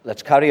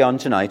Let's carry on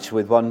tonight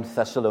with 1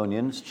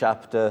 Thessalonians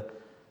chapter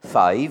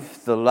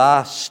 5. The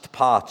last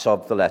part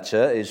of the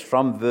letter is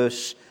from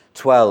verse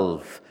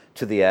 12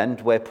 to the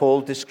end, where Paul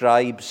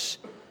describes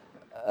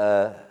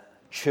a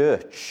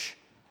church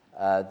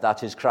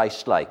that is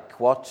Christ-like.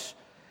 What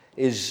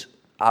is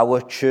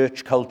our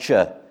church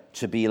culture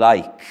to be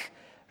like?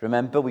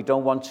 Remember, we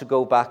don't want to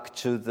go back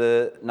to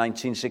the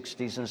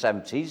 1960s and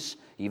 70s,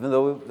 even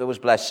though there was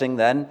blessing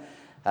then.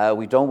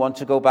 We don't want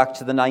to go back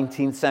to the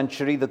 19th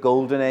century, the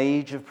golden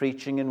age of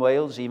preaching in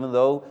Wales, even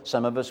though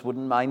some of us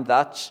wouldn't mind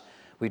that.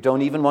 We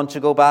don't even want to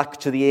go back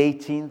to the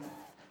 18th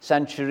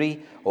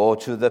century or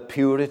to the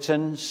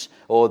Puritans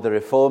or the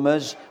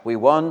Reformers. We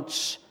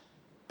want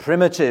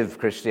primitive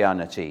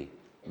Christianity,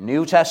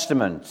 New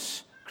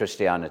Testament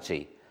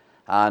Christianity.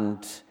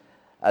 And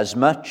as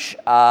much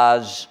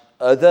as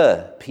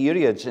other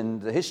periods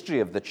in the history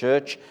of the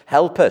church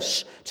help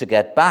us to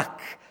get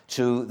back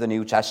to the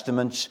New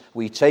Testament,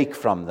 we take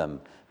from them.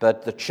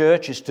 But the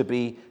church is to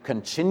be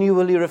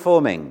continually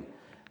reforming,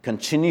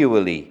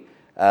 continually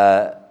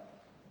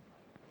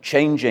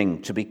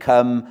changing to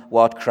become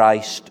what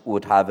Christ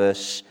would have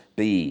us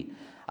be.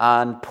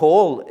 And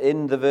Paul,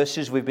 in the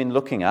verses we've been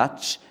looking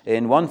at,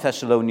 in 1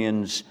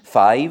 Thessalonians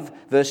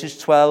 5, verses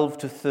 12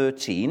 to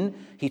 13,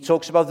 he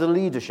talks about the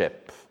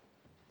leadership.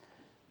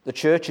 The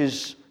church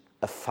is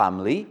a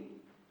family,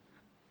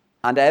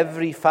 and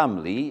every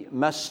family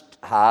must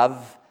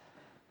have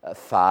a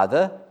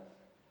father.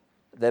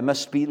 There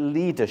must be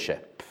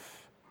leadership.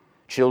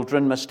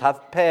 Children must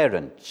have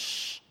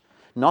parents.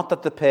 Not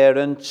that the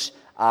parents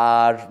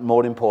are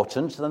more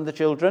important than the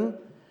children,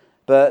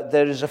 but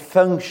there is a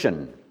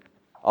function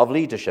of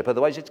leadership.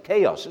 Otherwise it's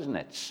chaos, isn't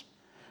it?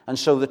 And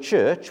so the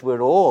church,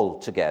 we're all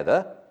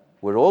together.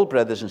 We're all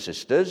brothers and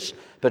sisters,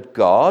 but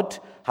God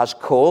has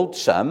called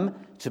some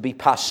to be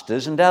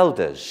pastors and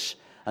elders.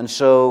 And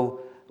so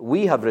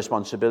we have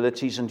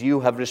responsibilities and you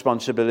have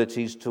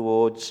responsibilities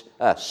towards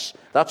us.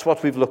 That's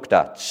what we've looked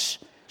at.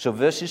 So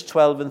verses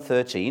 12 and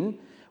 13,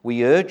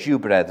 we urge you,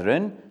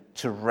 brethren,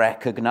 to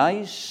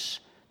recognize,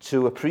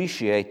 to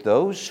appreciate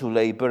those who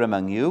labor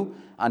among you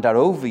and are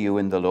over you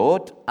in the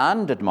Lord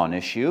and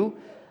admonish you,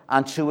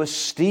 and to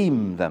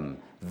esteem them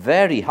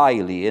very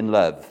highly in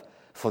love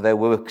for their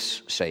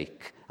work's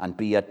sake, and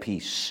be at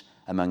peace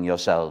among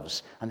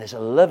yourselves. And there's a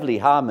lovely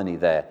harmony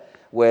there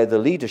where the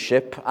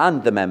leadership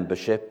and the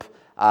membership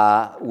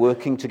are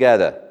working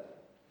together.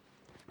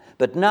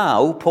 But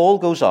now Paul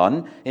goes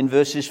on in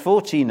verses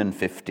 14 and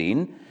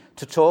 15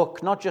 to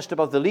talk not just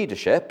about the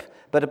leadership,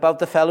 but about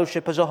the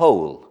fellowship as a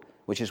whole,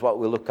 which is what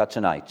we'll look at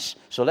tonight.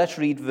 So let's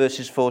read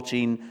verses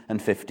 14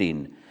 and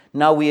 15.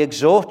 Now we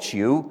exhort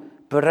you,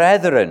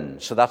 brethren,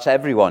 so that's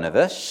every one of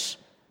us,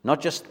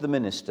 not just the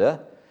minister,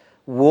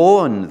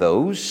 warn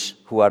those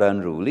who are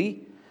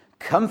unruly,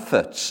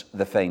 comfort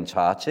the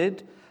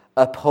faint-hearted,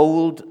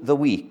 uphold the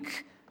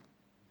weak,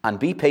 and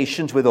be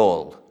patient with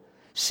all.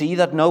 See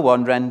that no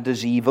one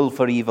renders evil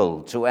for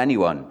evil to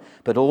anyone,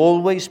 but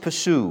always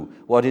pursue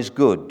what is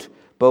good,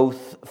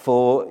 both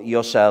for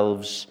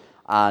yourselves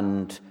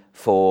and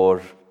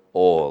for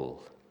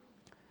all.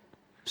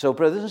 So,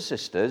 brothers and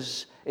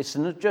sisters, it's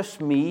not just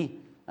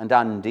me and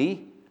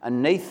Andy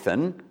and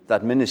Nathan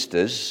that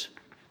ministers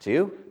to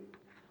you.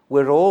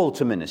 We're all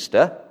to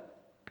minister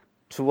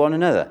to one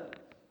another.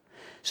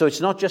 So it's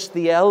not just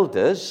the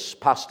elders,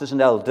 pastors and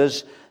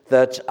elders,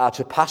 that are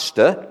to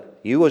pastor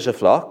you as a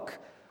flock.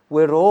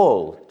 We're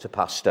all to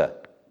pastor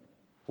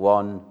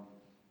one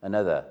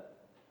another.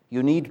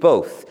 You need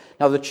both.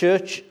 Now, the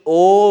church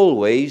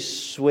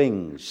always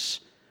swings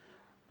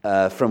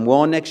from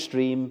one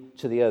extreme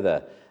to the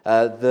other.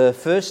 The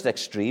first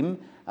extreme,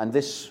 and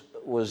this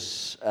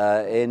was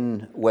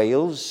in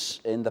Wales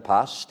in the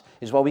past,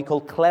 is what we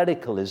call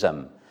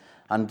clericalism.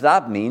 And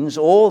that means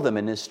all the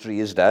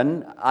ministry is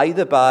done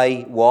either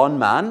by one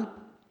man,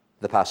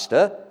 the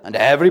pastor, and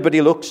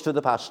everybody looks to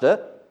the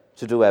pastor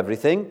to do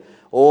everything,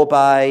 or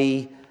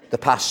by the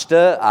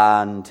pastor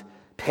and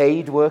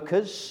paid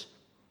workers.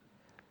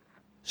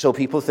 So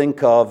people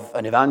think of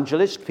an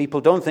evangelist.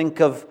 People don't think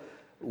of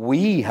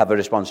we have a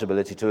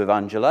responsibility to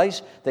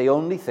evangelize. They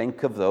only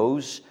think of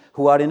those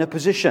who are in a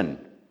position.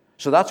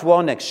 So that's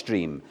one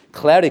extreme,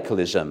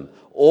 clericalism.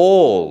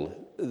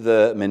 All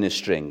the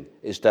ministering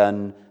is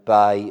done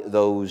by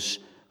those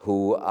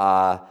who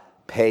are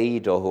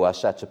paid or who are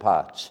set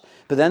apart.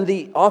 But then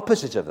the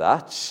opposite of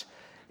that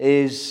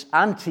is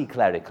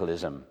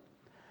anti-clericalism.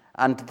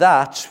 And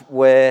that's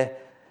where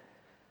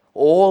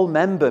all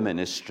member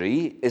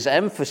ministry is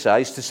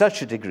emphasized to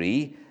such a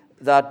degree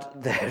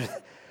that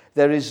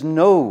there is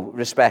no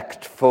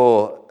respect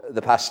for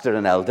the pastor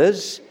and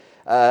elders.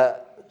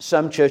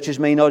 Some churches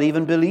may not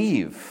even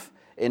believe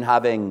in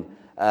having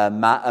a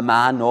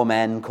man or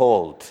men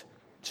called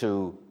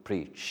to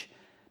preach.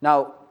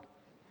 Now,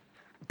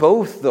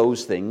 both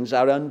those things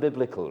are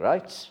unbiblical,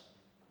 right?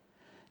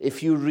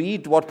 If you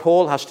read what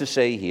Paul has to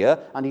say here,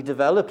 and he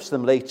develops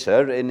them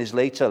later in his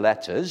later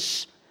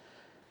letters,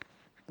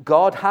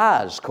 God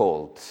has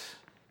called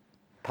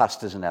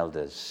pastors and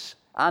elders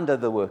and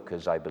other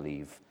workers, I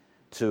believe,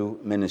 to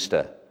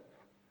minister.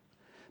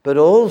 But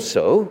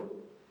also,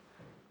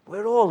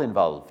 we're all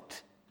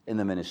involved in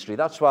the ministry.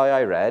 That's why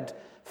I read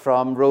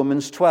from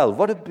Romans 12.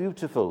 What a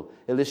beautiful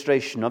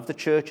illustration of the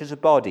church as a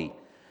body.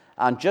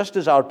 And just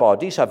as our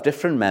bodies have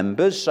different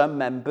members, some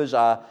members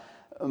are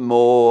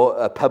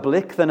more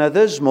public than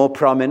others, more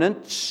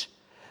prominent.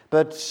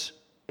 But,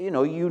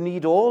 you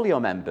need all your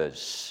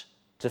members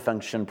to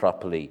function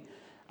properly.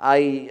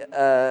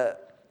 I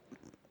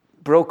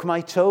broke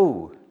my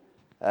toe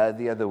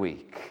the other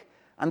week.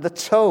 And the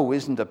toe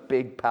isn't a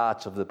big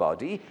part of the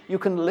body. You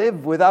can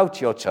live without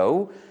your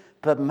toe.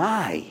 But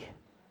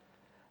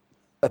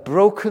a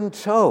broken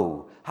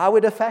toe, how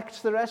it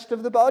affects the rest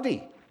of the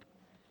body.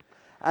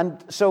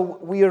 And so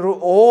we are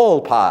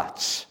all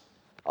parts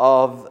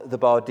of the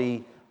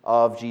body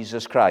of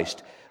Jesus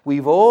Christ.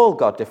 We've all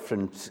got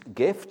different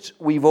gifts.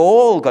 We've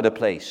all got a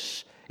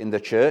place in the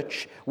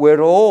church.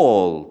 We're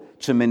all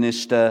to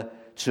minister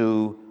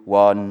to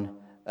one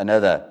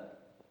another.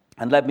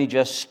 And let me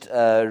just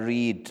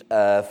read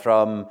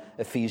from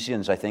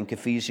Ephesians,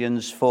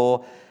 Ephesians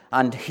 4.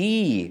 And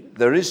he,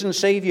 the risen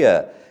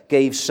Saviour,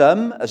 gave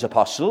some as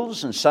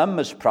apostles and some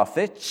as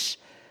prophets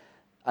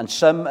and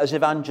some as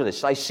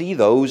evangelists. I see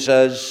those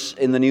as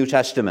in the New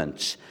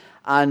Testament.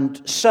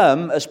 And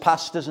some as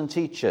pastors and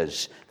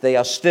teachers. They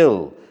are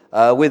still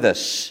with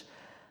us.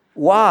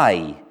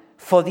 Why?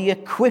 For the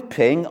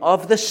equipping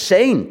of the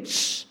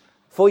saints,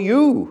 for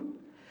you,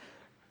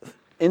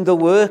 in the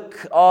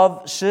work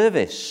of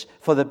service,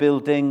 for the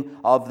building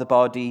of the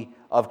body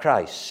of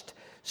Christ.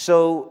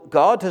 So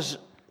God has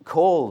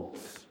called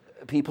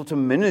people to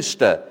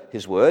minister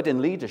his word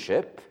in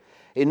leadership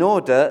in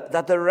order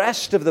that the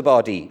rest of the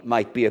body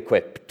might be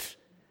equipped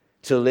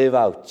to live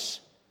out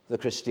the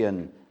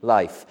Christian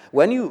life.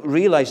 When you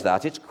realize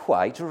that, it's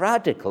quite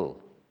radical.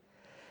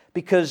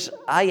 Because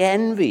I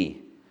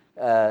envy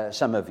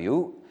some of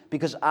you,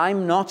 because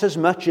I'm not as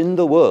much in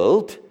the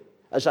world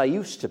as I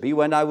used to be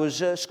when I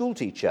was a school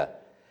teacher.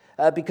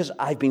 Because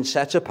I've been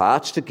set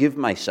apart to give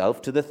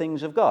myself to the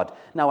things of God.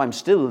 Now, I'm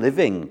still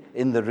living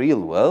in the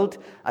real world.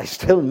 I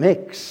still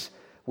mix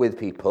with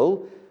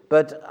people,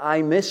 but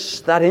I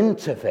miss that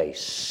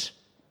interface,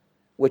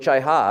 which I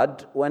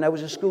had when I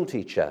was a school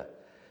teacher.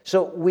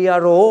 So we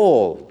are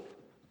all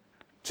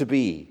to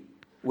be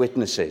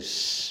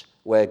witnesses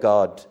where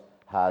God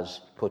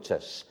has put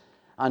us.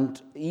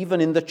 And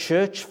even in the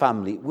church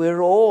family,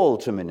 we're all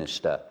to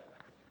minister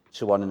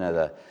to one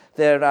another.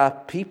 There are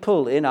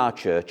people in our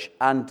church,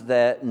 and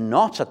they're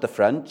not at the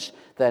front,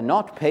 they're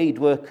not paid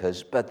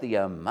workers, but the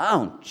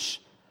amount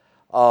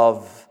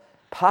of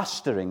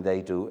pastoring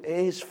they do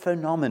is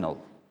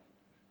phenomenal.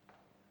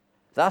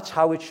 That's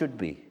how it should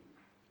be.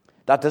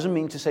 That doesn't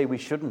mean to say we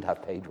shouldn't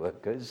have paid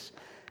workers.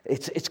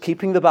 It's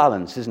keeping the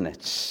balance, isn't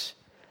it?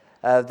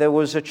 There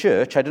was a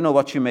church, I don't know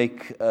what you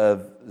make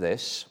of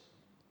this,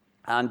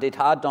 and it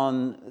had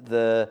on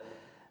the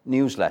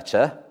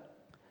newsletter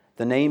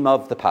the name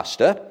of the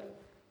pastor,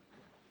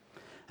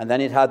 and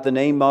then it had the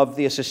name of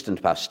the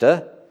assistant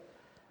pastor,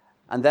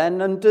 and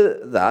then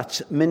under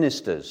that,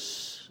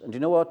 ministers. And do you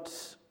know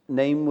what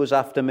name was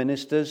after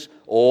ministers?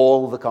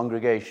 All the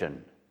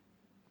congregation.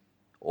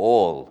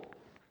 All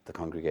the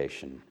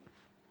congregation.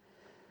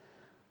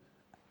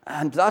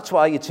 And that's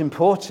why it's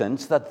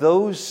important that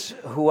those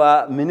who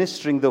are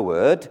ministering the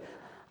word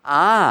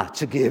are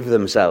to give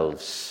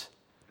themselves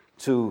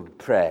to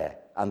prayer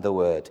and the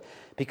word.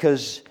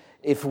 Because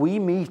if we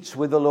meet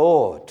with the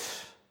Lord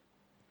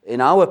in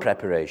our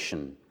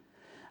preparation,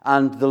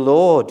 and the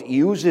Lord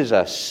uses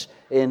us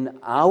in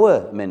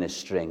our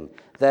ministering,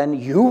 then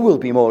you will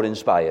be more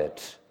inspired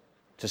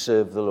to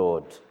serve the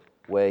Lord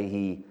where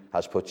he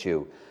has put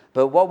you.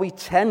 But what we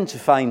tend to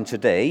find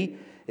today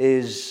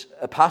is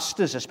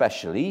pastors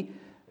especially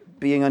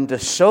being under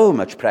so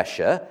much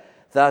pressure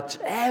that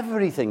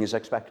everything is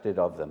expected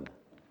of them.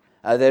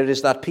 There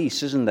is that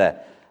piece, isn't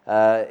there?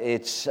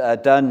 It's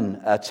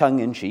done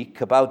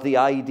tongue-in-cheek about the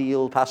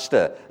ideal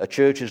pastor. A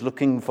church is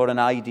looking for an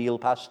ideal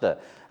pastor.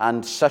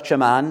 And such a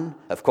man,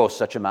 of course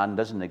such a man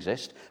doesn't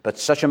exist, but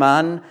such a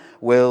man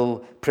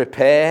will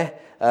prepare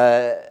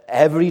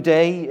every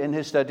day in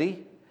his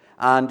study,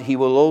 and he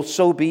will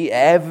also be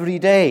every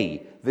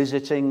day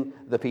visiting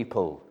the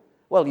people.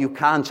 Well, you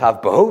can't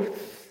have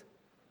both.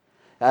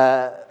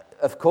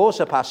 Of course,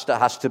 a pastor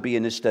has to be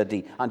in his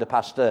study, and a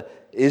pastor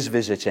is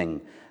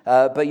visiting.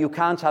 But you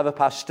can't have a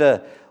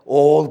pastor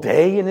all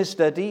day in his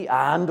study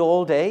and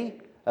all day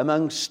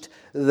amongst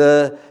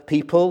the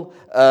people.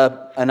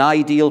 An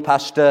ideal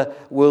pastor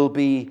will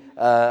be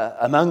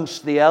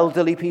amongst the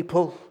elderly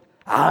people,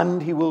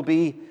 and he will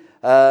be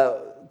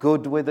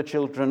good with the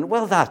children.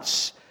 Well,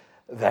 that's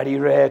very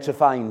rare to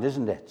find,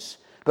 isn't it?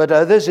 But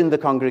others in the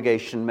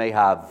congregation may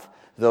have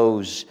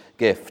those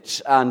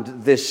gifts. And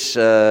this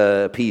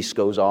piece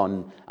goes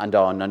on,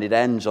 and it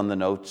ends on the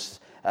notes.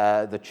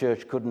 The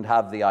church couldn't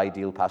have the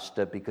ideal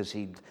pastor because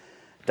he'd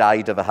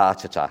died of a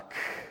heart attack.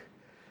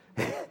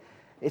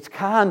 It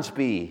can't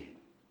be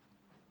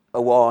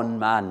a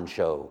one-man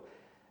show.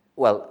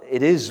 Well,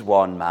 it is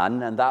one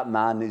man, and that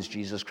man is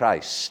Jesus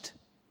Christ,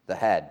 the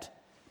head.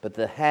 But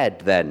the head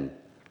then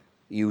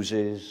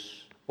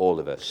uses all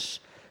of us.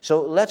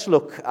 So let's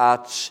look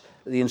at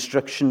the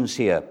instructions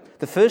here.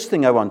 The first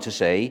thing I want to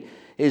say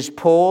is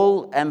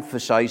Paul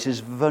emphasizes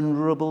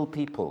vulnerable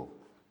people.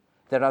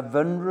 There are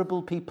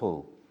vulnerable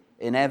people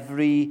in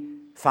every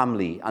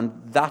family, and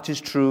that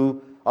is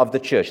true of the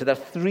church. There are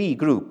three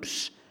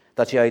groups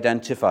that he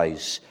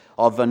identifies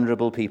of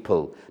vulnerable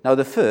people. Now,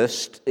 the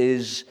first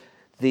is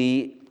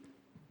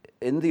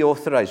in the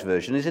Authorized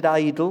Version, is it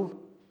idle?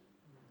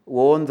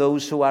 Warn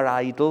those who are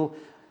idle.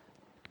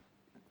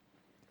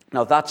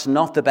 Now, that's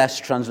not the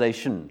best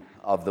translation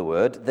of the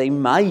word. They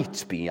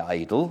might be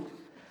idle,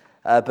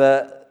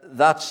 but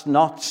that's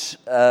not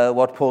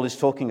what Paul is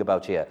talking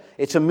about here.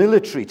 It's a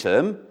military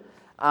term,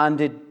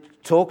 and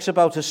it talks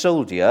about a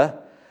soldier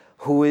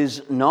who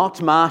is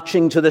not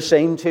marching to the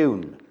same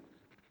tune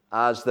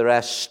as the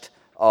rest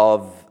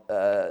of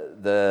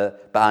the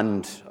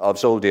band of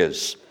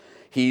soldiers.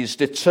 He's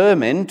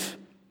determined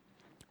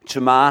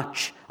to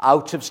march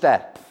out of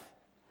step.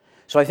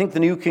 So I think the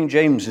New King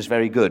James is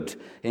very good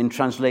in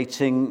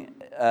translating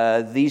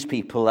these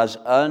people as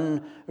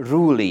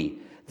unruly.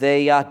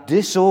 They are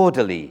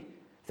disorderly.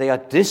 They are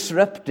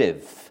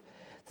disruptive.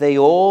 They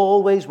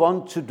always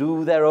want to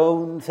do their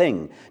own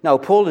thing. Now,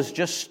 Paul has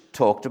just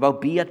talked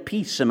about be at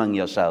peace among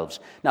yourselves.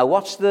 Now,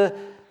 what's the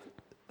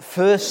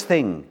first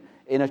thing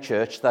in a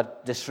church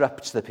that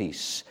disrupts the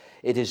peace?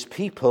 It is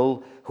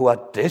people who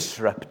are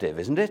disruptive,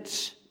 isn't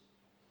it?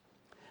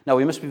 Now,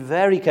 we must be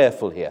very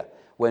careful here.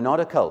 We're not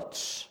a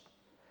cult.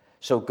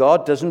 So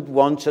God doesn't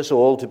want us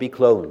all to be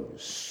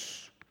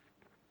clones.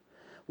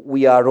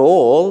 We are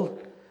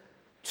all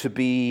to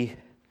be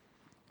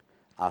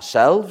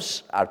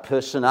ourselves. Our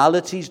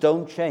personalities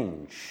don't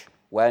change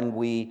when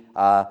we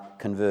are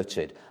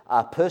converted.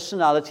 Our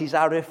personalities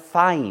are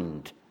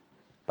refined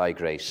by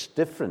grace.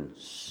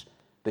 Difference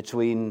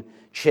between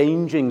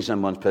changing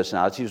someone's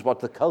personality is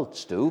what the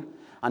cults do,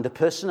 and a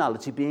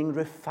personality being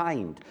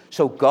refined.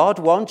 So God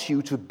wants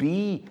you to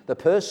be the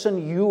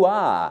person you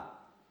are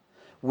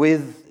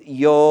with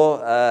your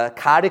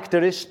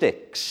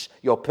characteristics,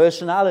 your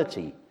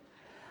personality,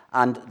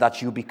 and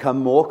that you become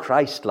more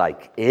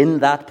Christ-like in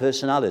that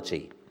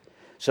personality.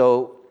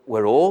 So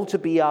we're all to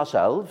be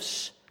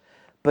ourselves,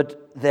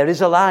 but there is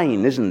a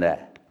line, isn't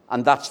there?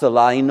 And that's the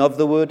line of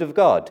the Word of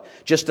God.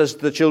 Just as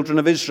the children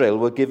of Israel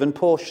were given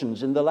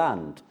portions in the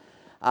land,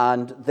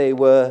 and they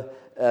were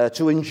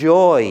to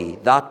enjoy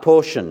that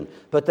portion,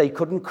 but they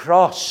couldn't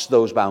cross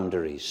those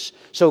boundaries.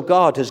 So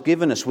God has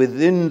given us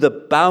within the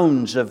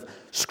bounds of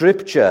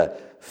Scripture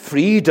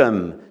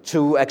freedom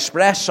to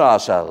express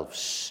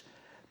ourselves.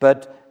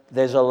 But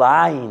there's a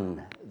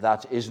line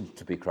that isn't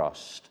to be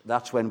crossed.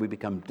 That's when we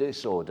become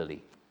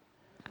disorderly.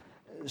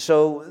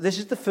 So this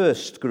is the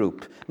first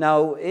group.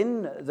 Now,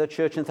 in the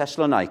church in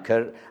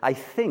Thessalonica, I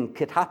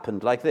think it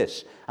happened like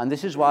this. And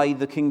this is why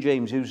the King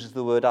James uses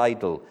the word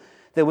idle.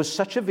 There was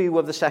such a view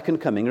of the second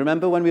coming.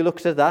 Remember when we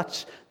looked at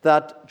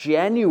that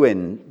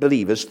genuine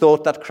believers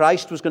thought that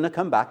Christ was going to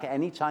come back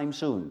any time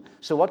soon.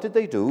 So what did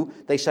they do?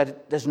 They said,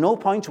 there's no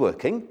point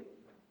working.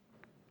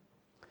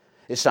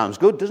 It sounds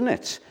good, doesn't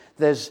it?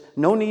 There's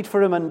no need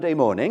for a Monday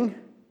morning.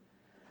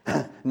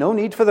 No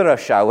need for the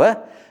rush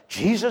hour.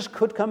 Jesus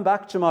could come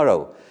back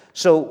tomorrow.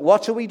 So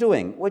what are we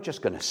doing? We're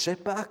just going to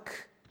sit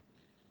back.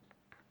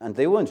 And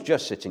they weren't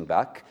just sitting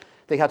back.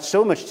 They had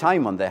so much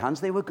time on their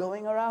hands, they were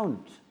going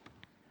around.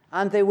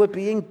 And they were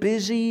being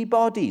busy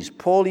bodies.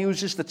 Paul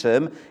uses the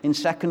term in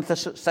 2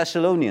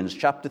 Thessalonians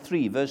chapter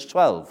 3, verse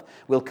 12.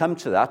 We'll come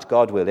to that,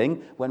 God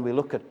willing, when we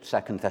look at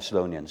 2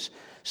 Thessalonians.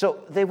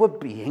 So they were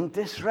being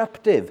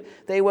disruptive.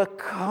 They were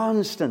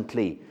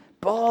constantly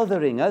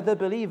bothering other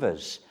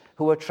believers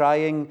who were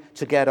trying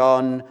to get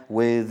on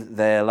with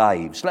their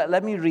lives.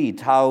 Let me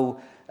read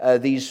how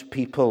these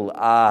people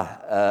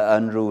are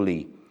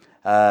unruly.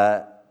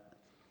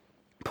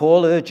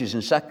 Paul urges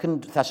in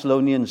 2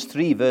 Thessalonians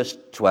 3, verse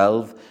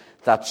 12,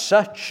 that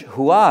such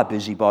who are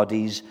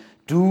busybodies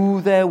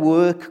do their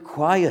work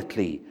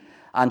quietly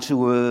and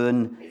to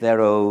earn their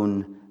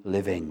own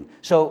living.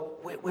 So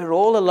we're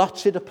all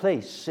allotted a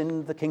place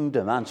in the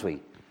kingdom, aren't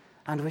we?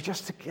 And we're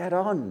just to get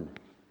on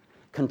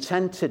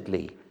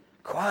contentedly,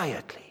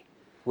 quietly,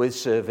 with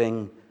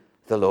serving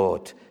the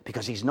Lord,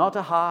 because he's not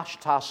a harsh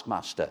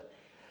taskmaster.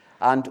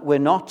 And we're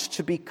not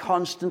to be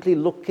constantly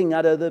looking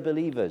at other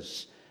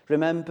believers.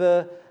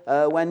 Remember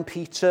when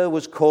Peter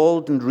was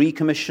called and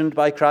recommissioned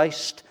by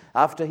Christ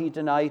after he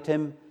denied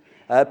him?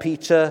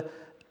 Peter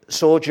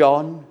saw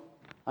John,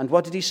 and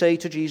what did he say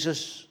to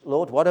Jesus?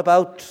 Lord, what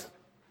about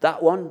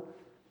that one?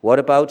 What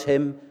about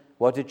him?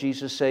 What did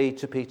Jesus say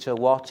to Peter?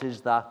 What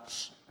is that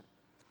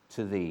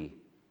to thee?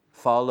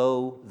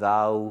 Follow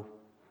thou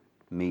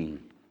me.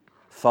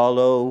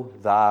 Follow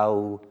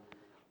thou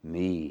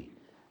me.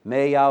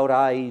 May our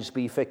eyes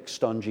be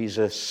fixed on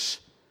Jesus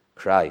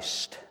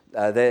Christ.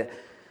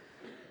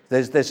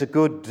 There's a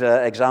good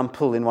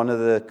example in one of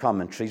the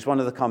commentaries.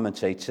 One of the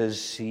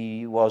commentators,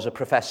 he was a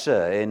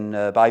professor in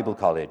Bible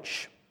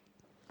college.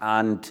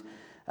 And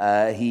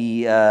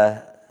he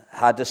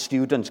had a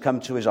student come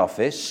to his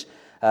office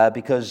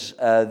because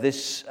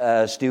this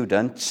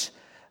student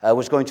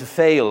was going to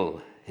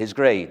fail his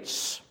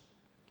grades.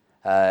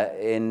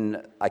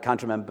 I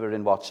can't remember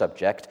in what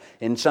subject.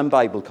 In some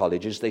Bible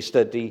colleges, they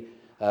study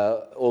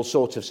all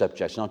sorts of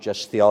subjects, not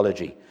just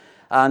theology.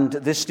 And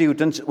this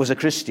student was a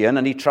Christian,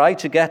 and he tried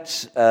to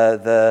get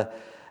the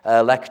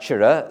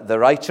lecturer, the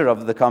writer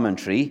of the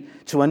commentary,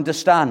 to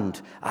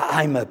understand,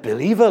 I'm a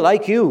believer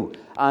like you,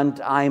 and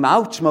I'm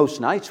out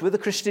most nights with the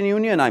Christian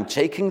Union. I'm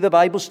taking the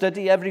Bible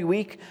study every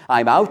week.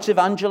 I'm out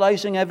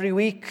evangelizing every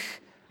week.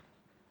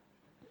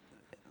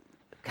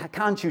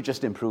 Can't you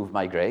just improve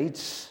my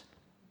grades?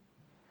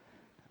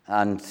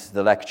 And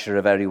the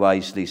lecturer very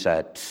wisely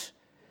said,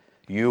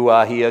 you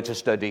are here to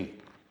study.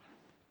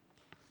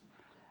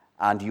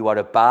 And you are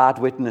a bad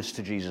witness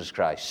to Jesus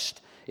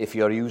Christ if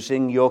you're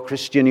using your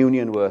Christian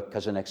Union work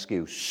as an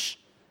excuse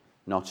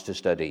not to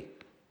study.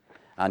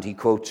 And he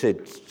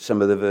quoted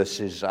some of the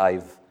verses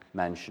I've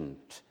mentioned.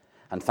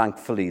 And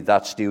thankfully,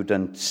 that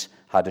student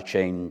had a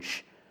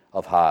change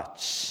of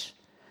hearts.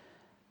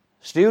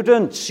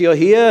 Students, you're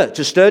here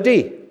to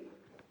study.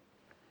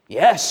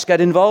 Yes,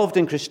 get involved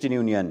in Christian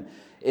Union.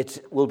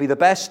 It will be the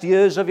best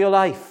years of your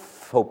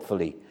life,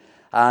 hopefully.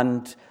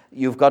 And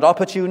you've got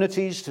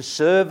opportunities to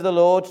serve the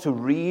Lord, to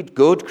read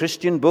good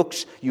Christian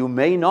books you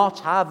may not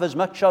have as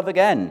much of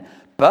again.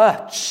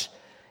 But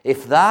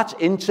if that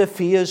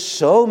interferes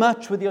so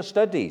much with your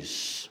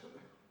studies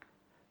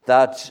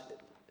that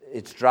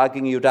it's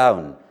dragging you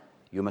down,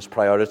 you must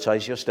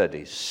prioritize your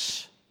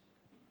studies.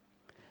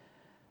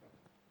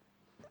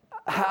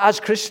 As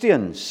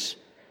Christians,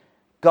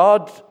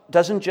 God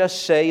doesn't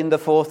just say in the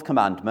fourth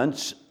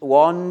commandment,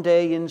 1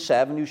 day in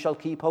 7 you shall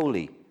keep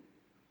holy.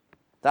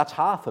 That's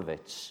half of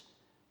it.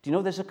 Do you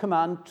know there's a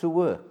command to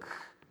work?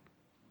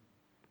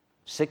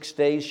 6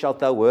 days shalt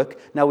thou work.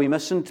 Now, we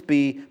mustn't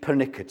be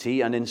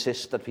pernickety and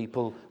insist that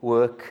people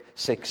work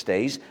 6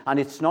 days. And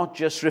it's not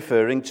just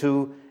referring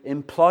to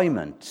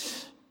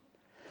employment.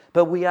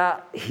 But we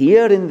are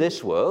here in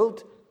this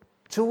world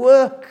to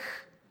work,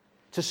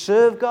 to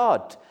serve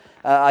God.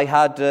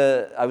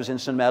 I was in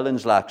St.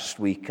 Mellons last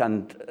week,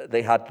 and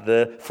they had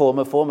the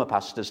former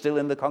pastor still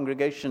in the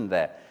congregation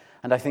there.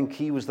 And I think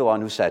he was the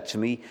one who said to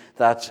me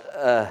that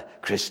a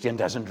Christian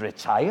doesn't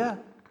retire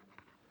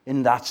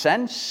in that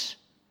sense.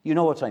 You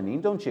know what I mean,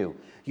 don't you?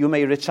 You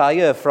may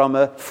retire from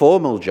a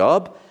formal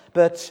job,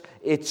 but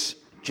it's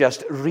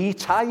just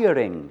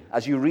retiring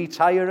as you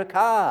retire a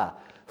car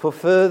for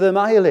further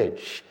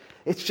mileage.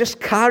 It's just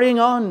carrying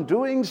on,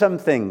 doing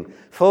something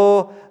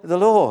for the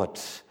Lord.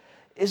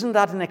 Isn't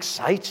that an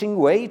exciting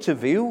way to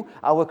view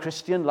our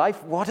Christian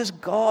life? What has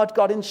God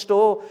got in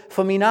store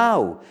for me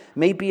now?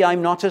 Maybe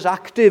I'm not as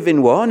active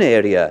in one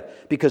area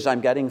because I'm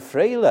getting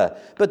frailer,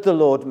 but the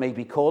Lord may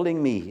be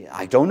calling me,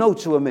 I don't know,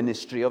 to a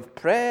ministry of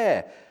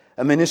prayer,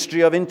 a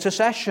ministry of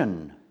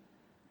intercession.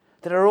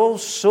 There are all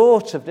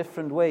sorts of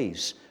different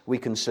ways we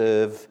can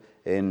serve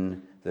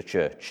in the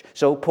church.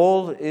 So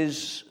Paul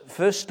is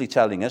firstly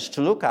telling us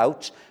to look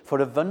out for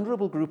a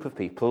vulnerable group of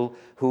people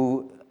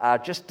who are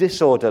just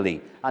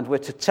disorderly, and we're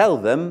to tell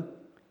them,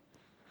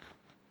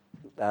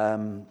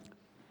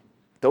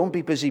 don't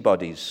be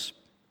busybodies,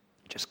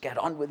 just get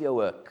on with your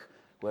work.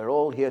 We're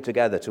all here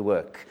together to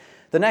work.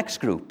 The next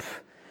group,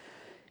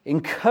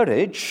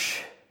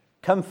 encourage,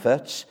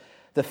 comfort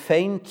the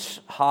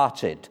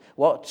faint-hearted.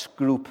 What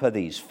group are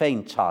these?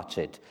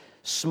 Faint-hearted.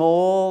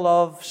 Small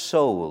of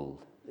soul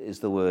is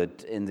the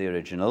word in the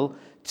original.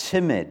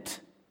 Timid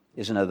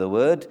is another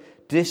word.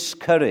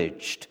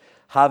 Discouraged.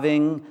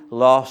 Having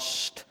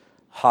lost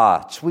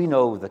heart. We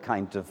know the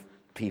kind of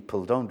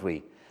people, don't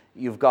we?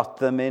 You've got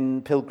them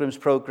in Pilgrim's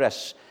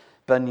Progress.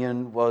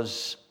 Bunyan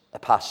was a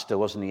pastor,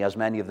 wasn't he? As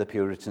many of the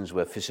Puritans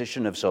were,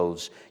 physician of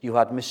souls. You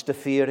had Mr.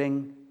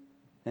 Fearing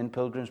in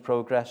Pilgrim's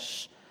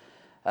Progress.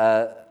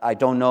 I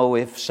don't know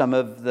if some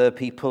of the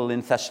people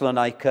in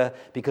Thessalonica,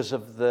 because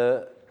of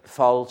the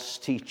false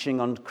teaching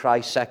on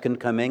Christ's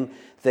second coming,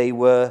 they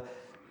were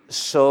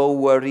so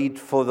worried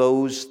for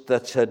those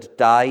that had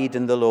died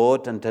in the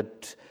Lord and had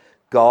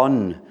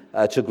gone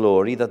to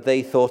glory that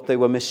they thought they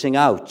were missing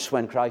out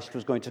when Christ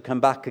was going to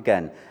come back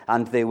again,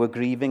 and they were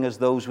grieving as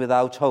those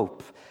without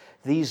hope.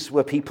 These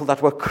were people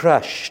that were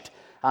crushed,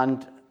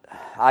 and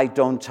I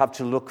don't have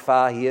to look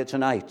far here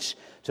tonight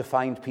to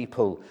find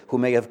people who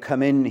may have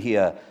come in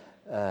here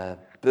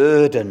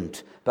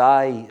burdened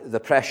by the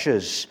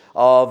pressures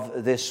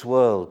of this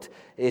world.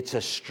 It's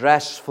a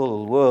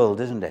stressful world,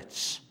 isn't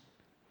it?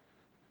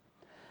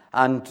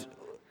 And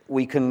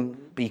we can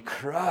be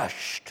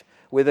crushed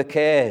with the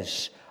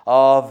cares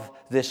of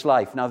this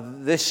life. Now,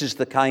 this is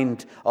the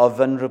kind of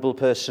vulnerable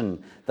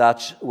person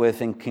that we're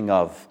thinking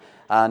of.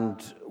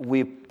 And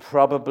we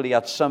probably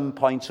at some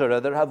point or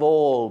other have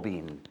all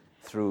been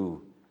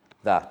through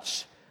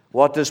that.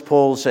 What does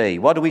Paul say?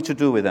 What are we to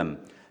do with them?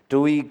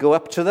 Do we go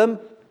up to them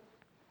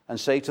and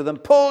say to them,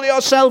 pull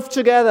yourself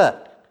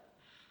together?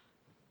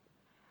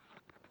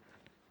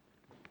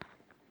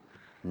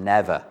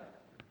 Never.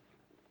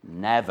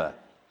 Never,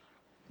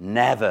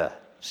 never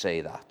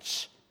say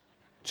that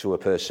to a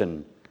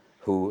person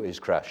who is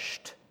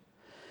crushed.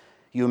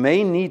 You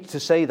may need to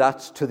say that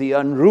to the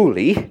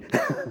unruly,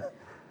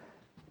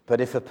 But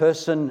if a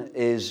person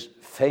is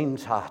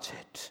faint-hearted,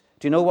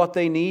 do you know what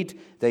they need?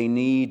 They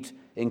need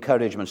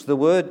encouragement. The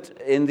word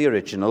in the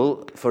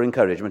original for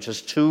encouragement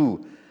has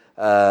two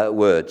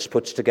words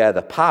put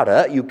together.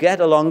 Para, you get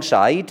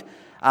alongside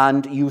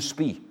and you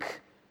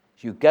speak.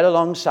 You get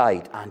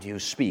alongside and you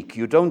speak.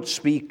 You don't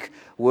speak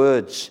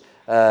words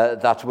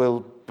that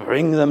will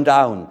bring them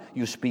down.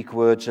 You speak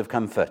words of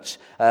comfort.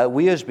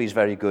 Wearsby's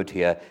very good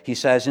here. He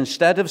says,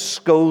 instead of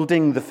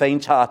scolding the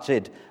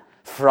faint-hearted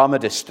from a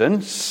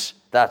distance,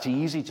 that's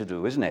easy to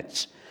do, isn't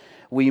it?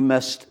 We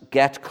must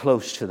get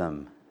close to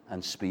them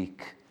and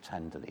speak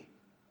tenderly.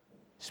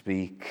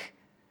 Speak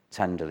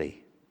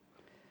tenderly.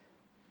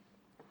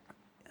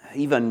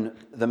 Even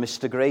the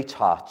Mr.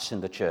 Greathearts in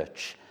the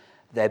church,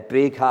 they're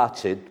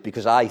big-hearted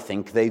because I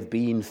think they've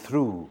been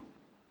through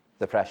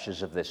the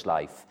pressures of this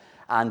life.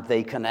 And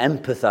they can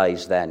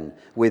empathize then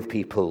with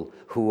people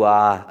who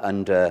are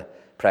under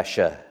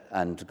pressure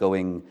and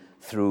going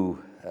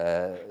through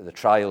the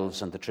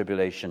trials and the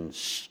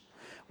tribulations.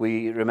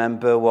 We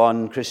remember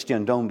one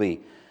Christian, don't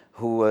we,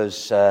 who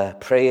was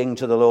praying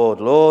to the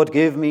Lord, Lord,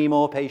 give me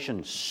more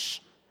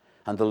patience.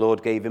 And the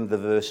Lord gave him the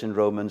verse in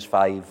Romans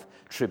 5,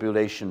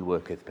 tribulation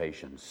worketh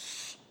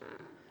patience.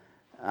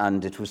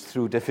 And it was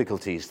through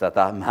difficulties that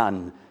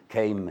man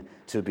came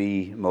to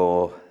be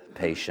more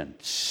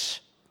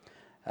patient.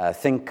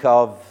 Think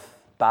of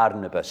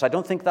Barnabas. I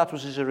don't think that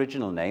was his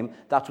original name.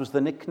 That was the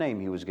nickname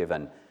he was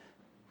given.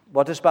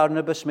 What does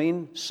Barnabas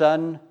mean?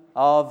 Son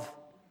of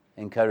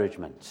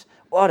encouragement.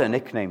 What a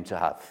nickname to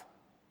have.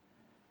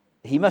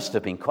 He must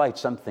have been quite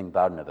something,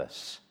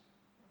 Barnabas.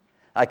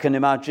 I can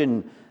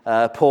imagine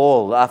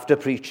Paul, after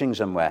preaching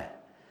somewhere,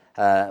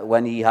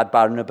 when he had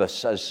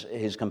Barnabas as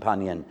his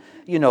companion.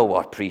 You know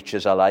what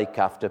preachers are like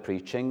after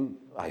preaching.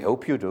 I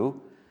hope you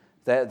do.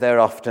 They're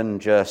often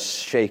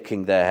just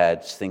shaking their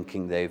heads,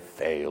 thinking they've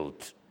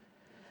failed.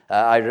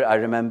 I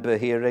remember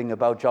hearing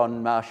about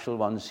John Marshall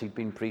once. He'd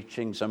been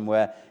preaching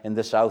somewhere in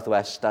the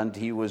southwest, and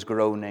he was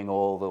groaning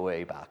all the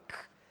way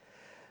back.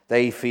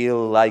 They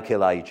feel like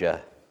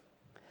Elijah.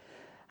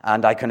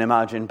 And I can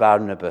imagine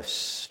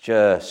Barnabas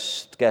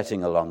just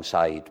getting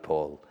alongside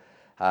Paul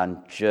and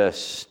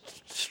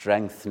just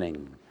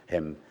strengthening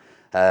him.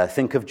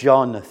 Think of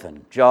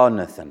Jonathan.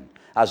 Jonathan,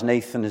 as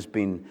Nathan has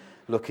been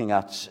looking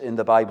at in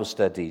the Bible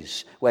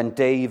studies, when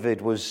David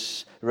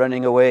was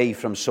running away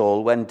from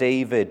Saul, when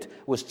David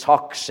was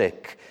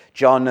toxic,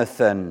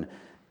 Jonathan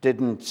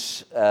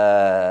didn't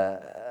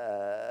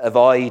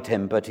avoid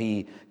him, but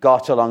he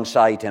got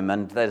alongside him.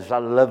 And there's a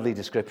lovely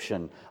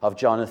description of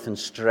Jonathan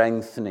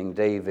strengthening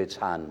David's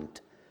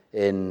hand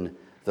in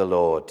the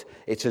Lord.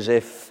 It's as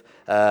if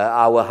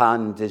our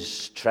hand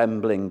is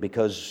trembling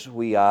because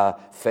we are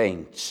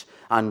faint,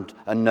 and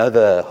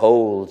another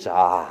holds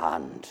our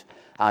hand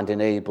and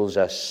enables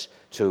us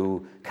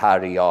to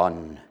carry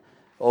on.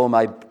 Oh,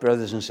 my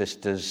brothers and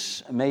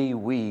sisters, may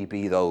we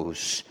be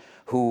those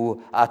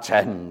who are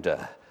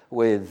tender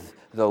with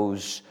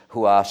those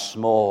who are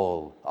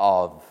small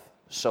of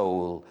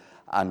soul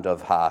and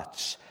of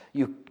hearts.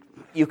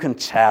 You can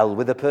tell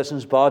with a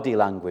person's body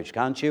language,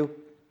 can't you?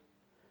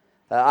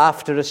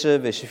 After a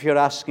service, if you're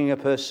asking a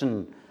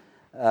person,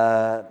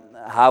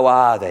 how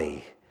are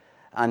they?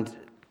 And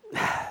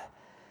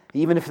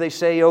even if they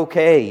say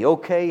okay,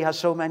 okay has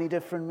so many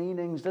different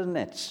meanings, doesn't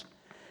it?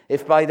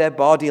 If by their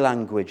body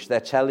language they're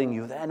telling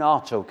you they're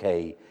not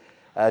okay,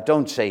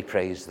 don't say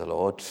praise the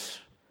Lord.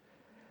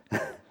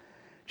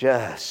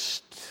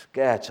 Just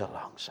get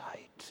alongside.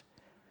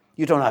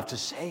 You don't have to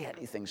say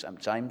anything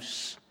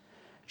sometimes.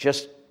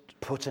 Just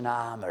put an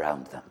arm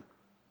around them.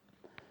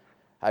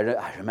 I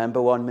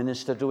remember one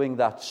minister doing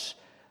that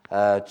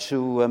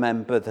to a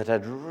member that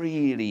had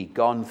really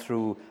gone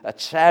through a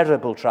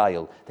terrible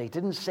trial. They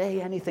didn't say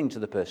anything to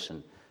the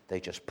person. They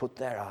just put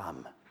their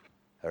arm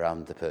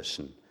around the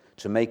person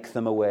to make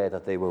them aware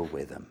that they were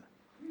with them.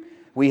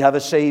 We have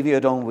a Savior,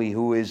 don't we,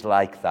 who is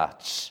like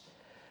that.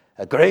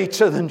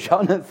 Greater than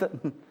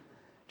Jonathan.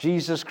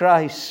 Jesus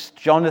Christ.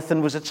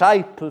 Jonathan was a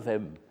type of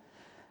him.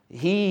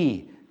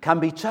 He can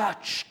be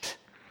touched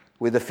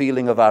with the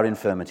feeling of our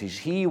infirmities.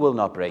 He will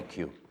not break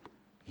you.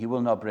 He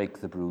will not break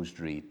the bruised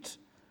reed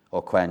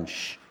or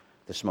quench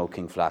the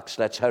smoking flax.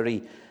 Let's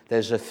hurry.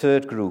 There's a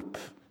third group.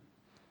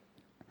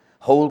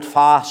 Hold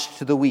fast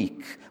to the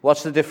weak.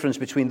 What's the difference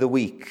between the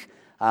weak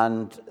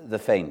and the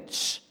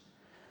faints?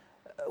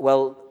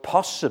 Well,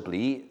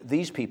 possibly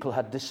these people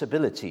had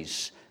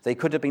disabilities. They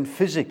could have been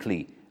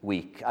physically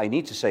weak. I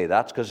need to say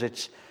that because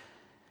it's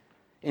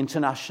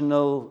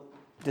International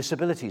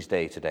Disabilities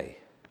Day today.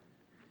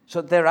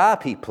 So there are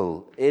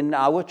people in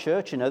our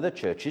church, in other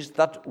churches,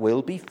 that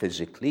will be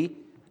physically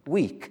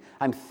weak.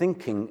 I'm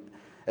thinking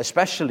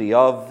especially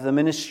of the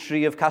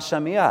ministry of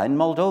Casamia in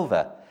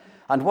Moldova.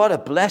 And what a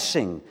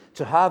blessing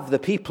to have the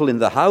people in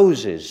the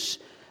houses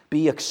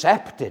be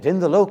accepted in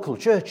the local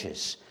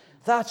churches.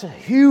 That's a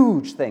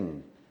huge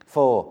thing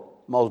for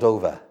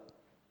Moldova.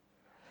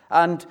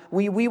 And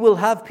we will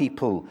have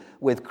people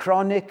with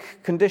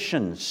chronic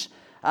conditions,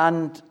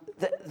 and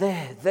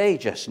They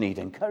just need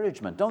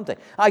encouragement, don't they?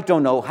 I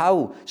don't know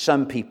how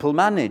some people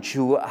manage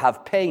who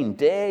have pain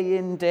day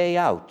in, day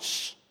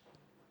out.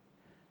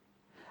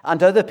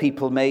 And other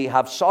people may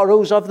have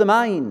sorrows of the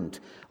mind.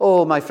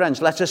 Oh, my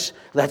friends, let us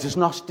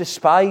not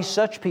despise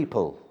such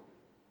people.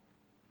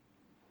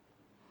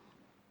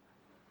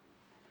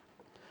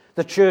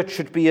 The church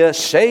should be a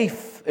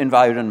safe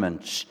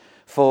environment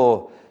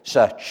for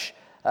such.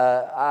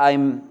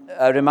 I'm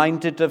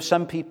reminded of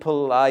some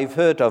people I've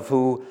heard of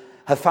who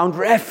have found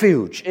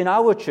refuge in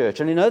our church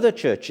and in other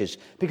churches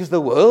because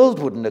the world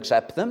wouldn't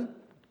accept them.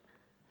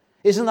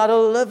 Isn't that a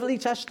lovely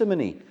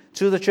testimony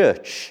to the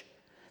church?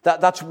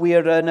 That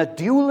we're in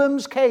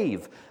Adullam's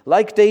cave,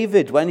 like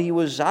David when he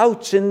was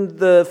out in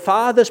the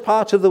farthest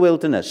part of the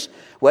wilderness.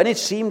 When it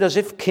seemed as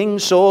if King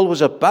Saul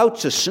was about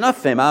to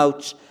snuff him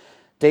out,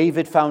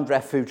 David found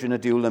refuge in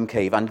Adullam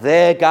cave, and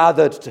there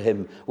gathered to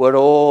him were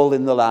all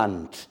in the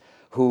land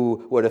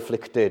who were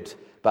afflicted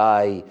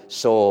by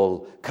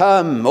Saul.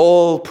 Come,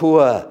 all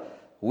poor,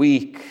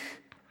 weak,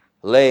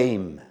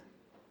 lame,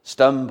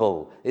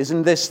 stumble.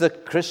 Isn't this the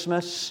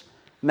Christmas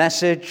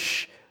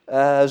message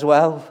as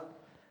well?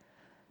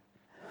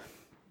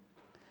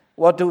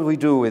 What do we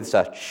do with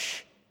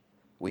such?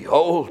 We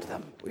hold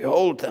them. We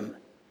hold them.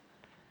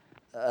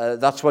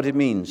 That's what it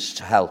means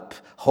to help.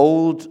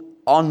 Hold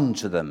on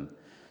to them.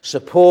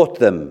 Support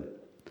them.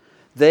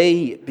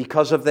 They,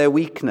 because of their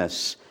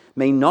weakness,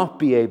 may not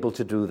be able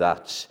to do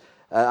that.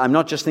 I'm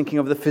not just thinking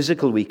of the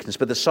physical weakness,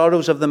 but the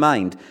sorrows of the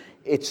mind.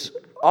 It's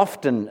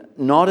often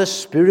not a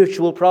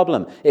spiritual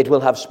problem. It will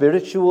have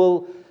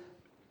spiritual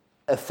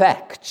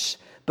effects,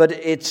 but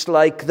it's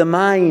like the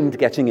mind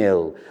getting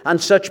ill.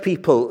 And such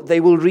people, they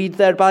will read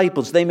their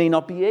Bibles. They may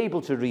not be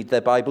able to read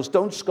their Bibles.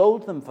 Don't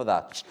scold them for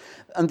that.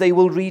 And they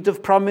will read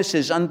of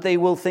promises, and they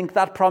will think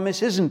that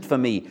promise isn't for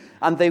me.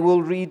 And they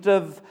will read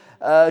of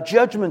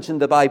judgments in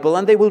the Bible,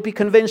 and they will be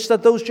convinced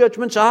that those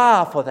judgments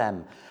are for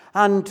them.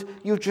 And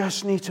you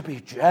just need to be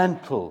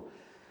gentle.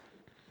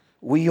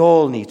 We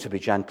all need to be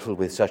gentle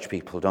with such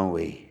people, don't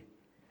we?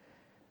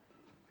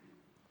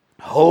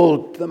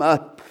 Hold them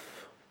up.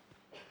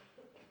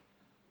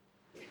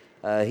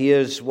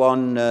 Here's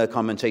one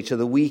commentator.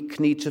 The weak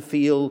need to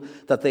feel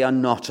that they are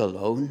not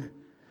alone,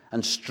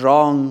 and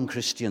strong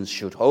Christians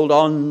should hold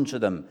on to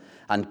them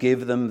and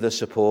give them the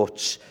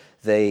support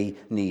they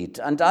need.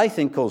 And I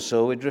think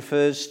also it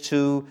refers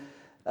to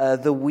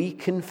the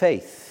weak in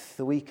faith.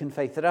 The weak in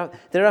faith.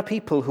 There are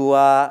people who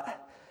are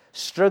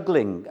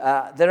struggling.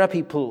 There are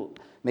people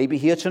maybe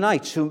here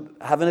tonight who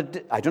have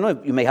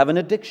you may have an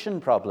addiction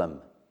problem.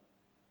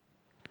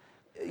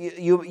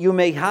 You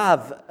may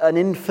have an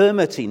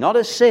infirmity, not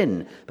a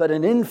sin, but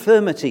an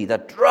infirmity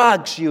that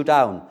drags you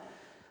down.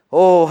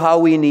 Oh, how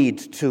we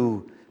need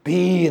to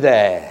be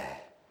there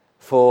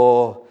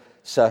for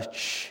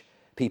such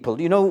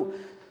people. You know,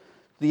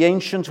 the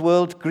ancient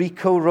world,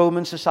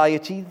 Greco-Roman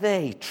society,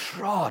 they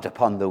trod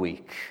upon the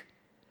weak.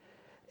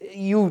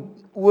 You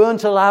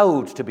weren't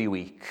allowed to be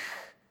weak.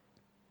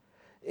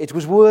 It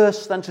was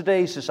worse than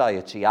today's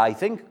society, I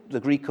think,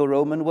 the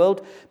Greco-Roman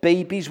world.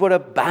 Babies were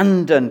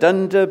abandoned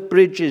under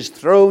bridges,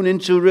 thrown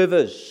into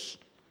rivers.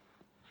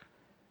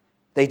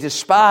 They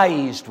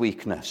despised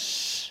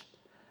weakness.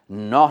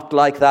 Not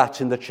like that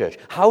in the church.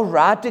 How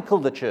radical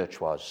the church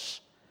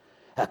was,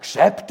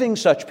 accepting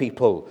such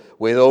people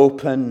with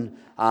open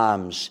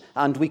arms.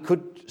 And we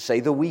could say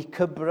the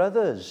weaker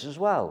brothers as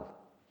well.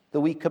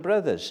 The weaker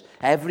brothers.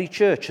 Every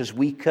church has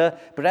weaker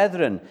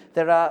brethren.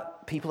 There are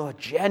people who are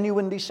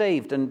genuinely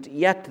saved, and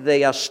yet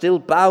they are still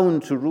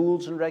bound to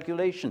rules and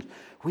regulations.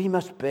 We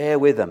must bear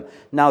with them.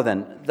 Now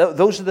then,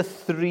 those are the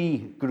three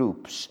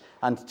groups,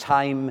 and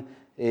time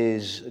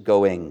is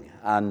going,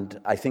 and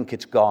I think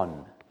it's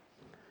gone,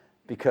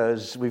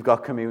 because we've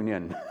got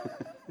communion.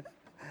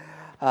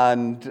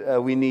 And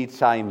we need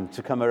time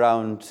to come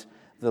around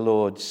the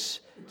Lord's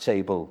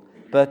table.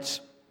 But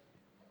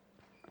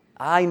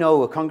I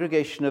know a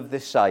congregation of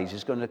this size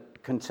is going to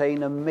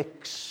contain a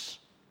mix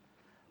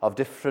of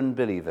different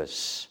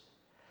believers.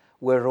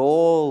 We're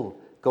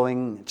all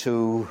going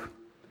to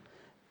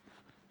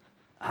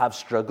have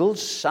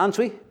struggles, aren't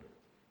we?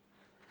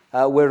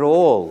 We're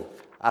all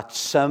at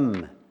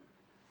some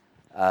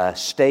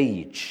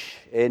stage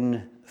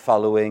in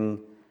following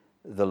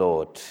the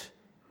Lord.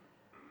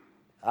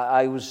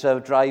 I was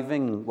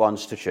driving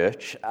once to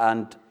church,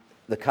 and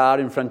the car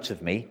in front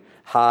of me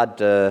had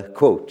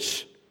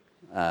quotes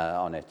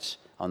on it,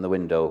 on the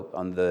window,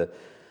 on the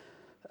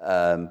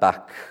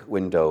back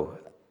window.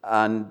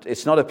 And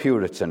it's not a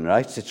Puritan,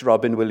 right? It's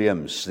Robin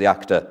Williams, the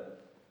actor.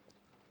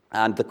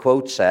 And the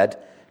quote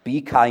said,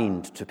 "Be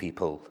kind to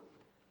people.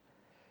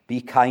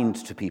 Be kind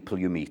to people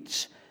you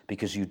meet,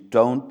 because you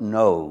don't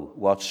know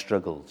what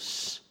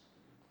struggles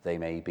they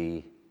may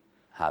be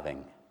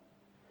having."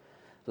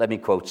 Let me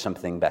quote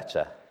something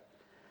better.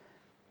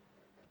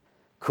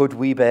 Could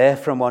we bear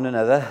from one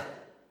another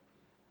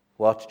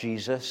what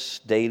Jesus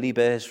daily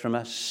bears from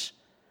us?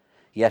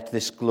 Yet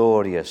this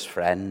glorious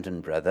friend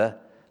and brother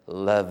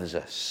loves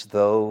us,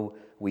 though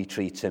we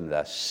treat him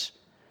thus.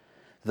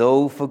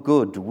 Though for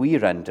good we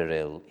render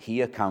ill,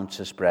 he accounts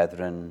us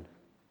brethren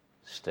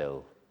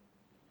still.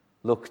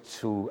 Look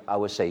to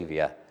our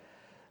Saviour,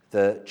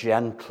 the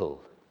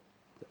gentle,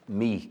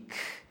 meek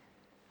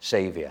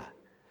Saviour.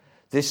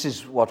 This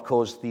is what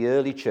caused the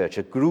early church,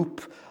 a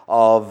group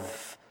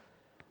of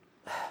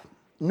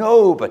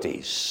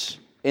nobodies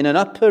in an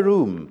upper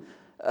room,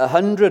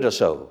 100 or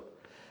so.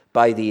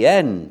 By the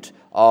end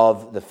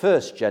of the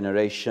first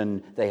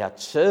generation, they had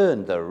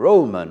turned the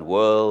Roman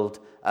world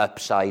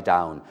upside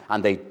down.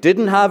 And they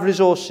didn't have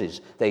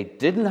resources. They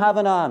didn't have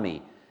an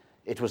army.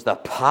 It was the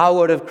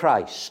power of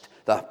Christ,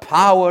 the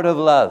power of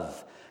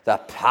love, the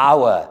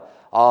power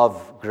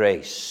of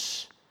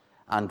grace.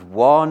 And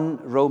one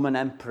Roman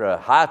emperor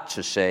had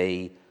to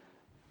say,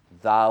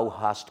 "Thou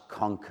hast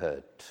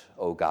conquered,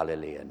 O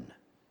Galilean."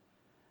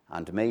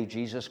 And may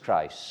Jesus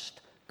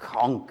Christ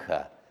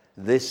conquer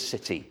this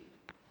city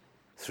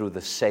through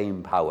the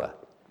same power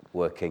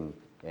working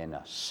in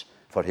us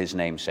for his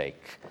name's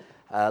sake.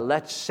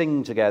 Let's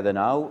sing together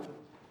now.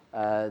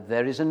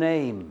 There is a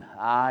name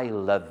I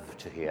love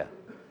to hear.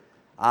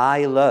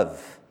 I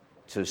love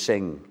to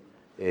sing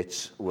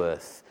its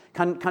worth.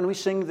 Can we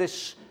sing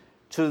this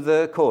to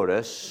the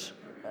chorus?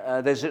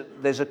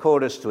 There's a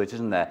chorus to it,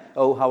 isn't there?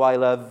 Oh, how I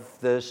love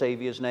the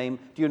Saviour's name.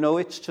 Do you know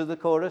it to the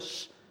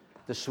chorus?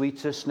 The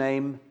sweetest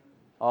name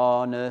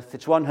on earth.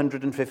 It's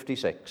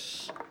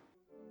 156.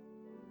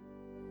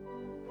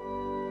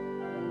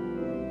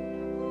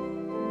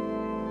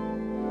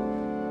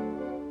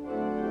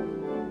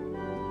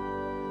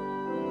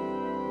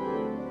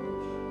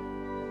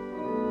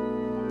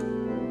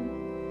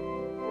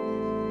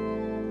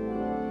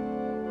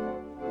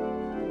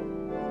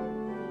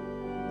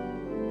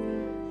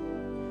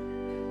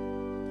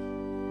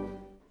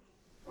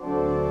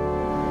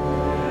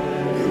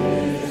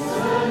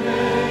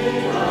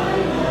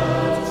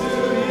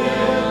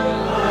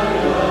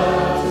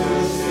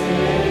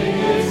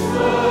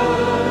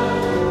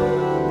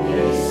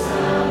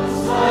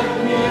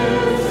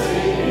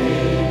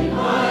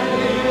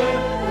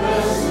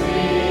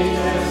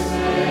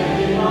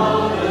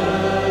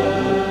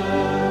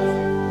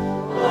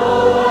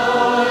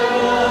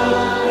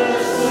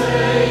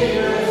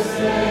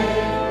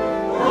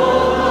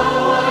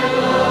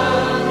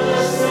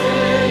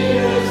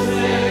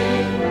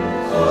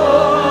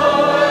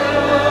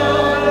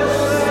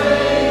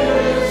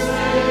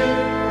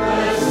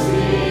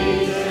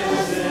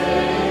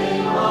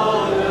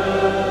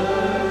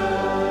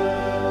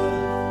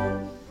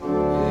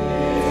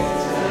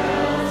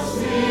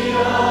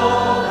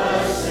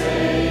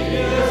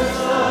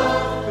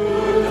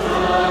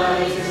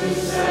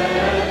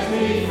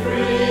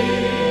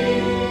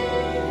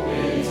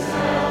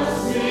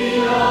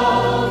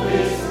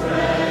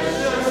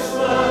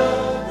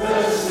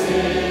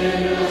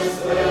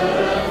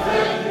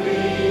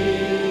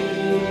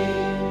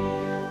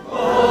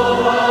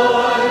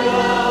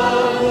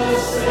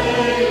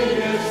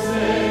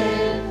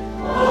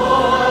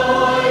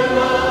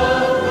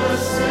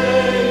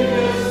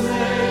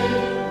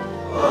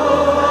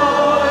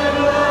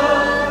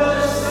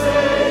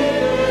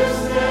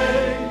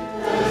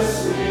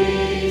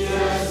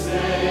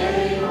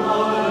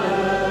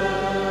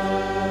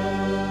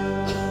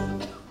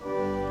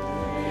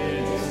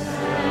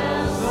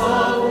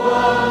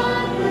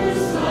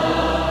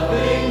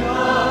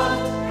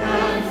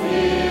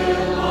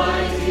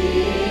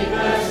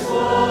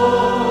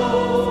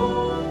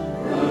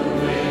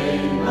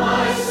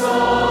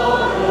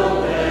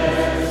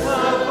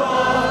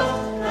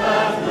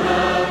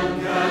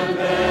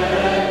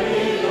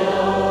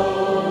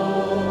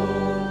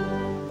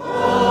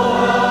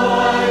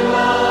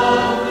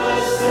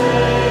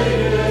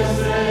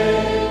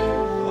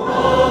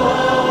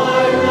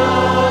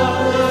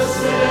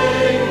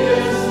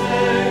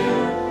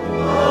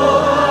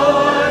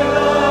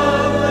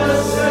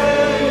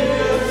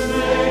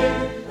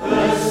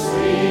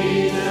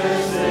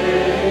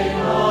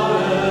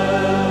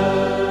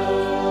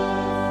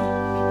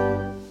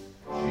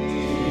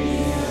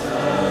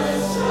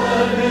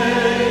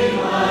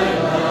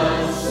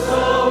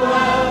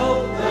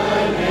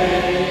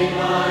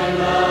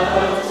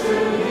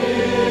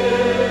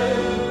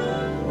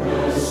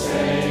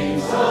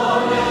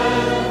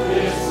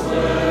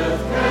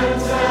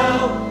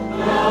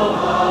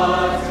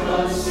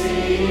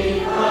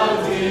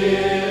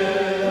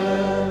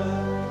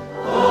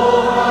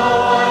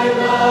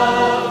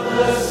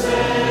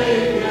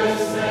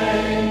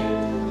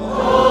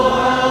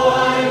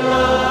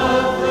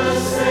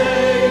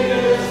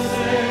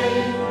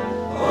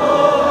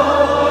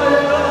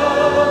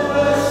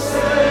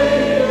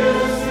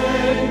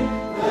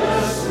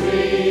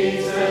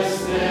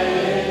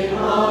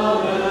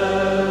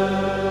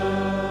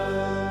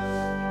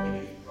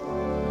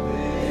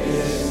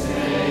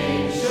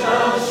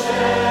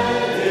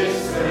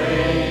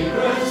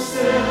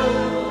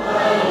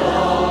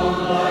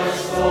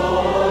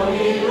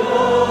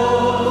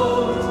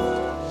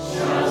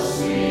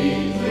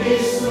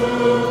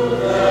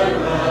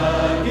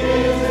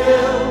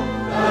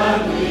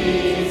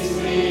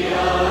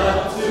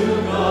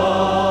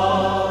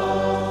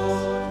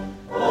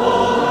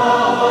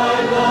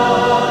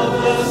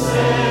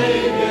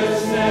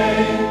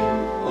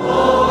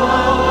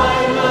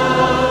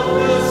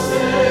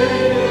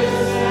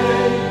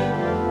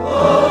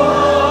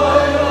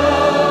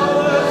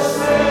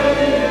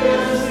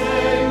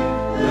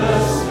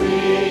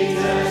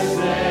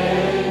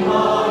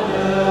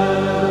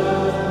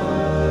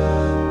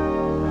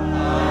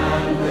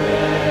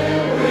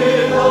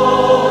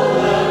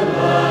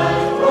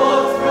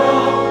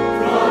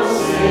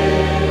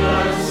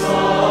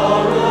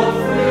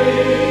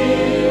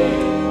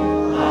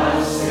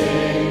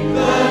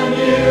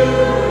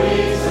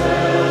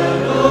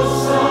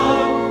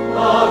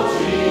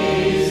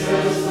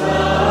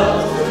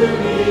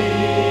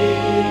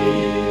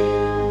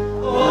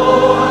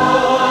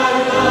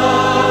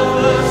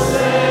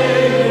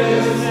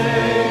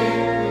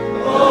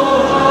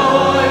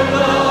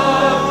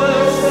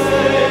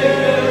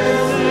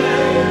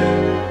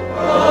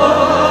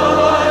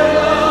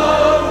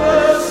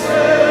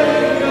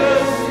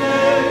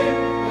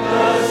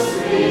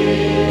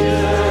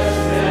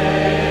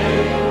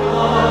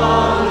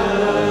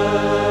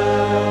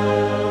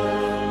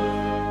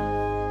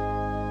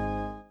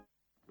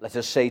 Let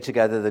us say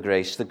together the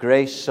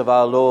grace of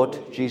our Lord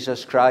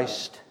Jesus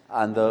Christ,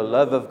 and the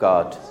love of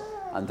God,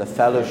 and the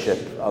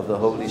fellowship of the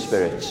Holy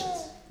Spirit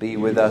be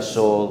with us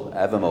all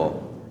evermore.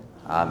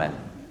 Amen.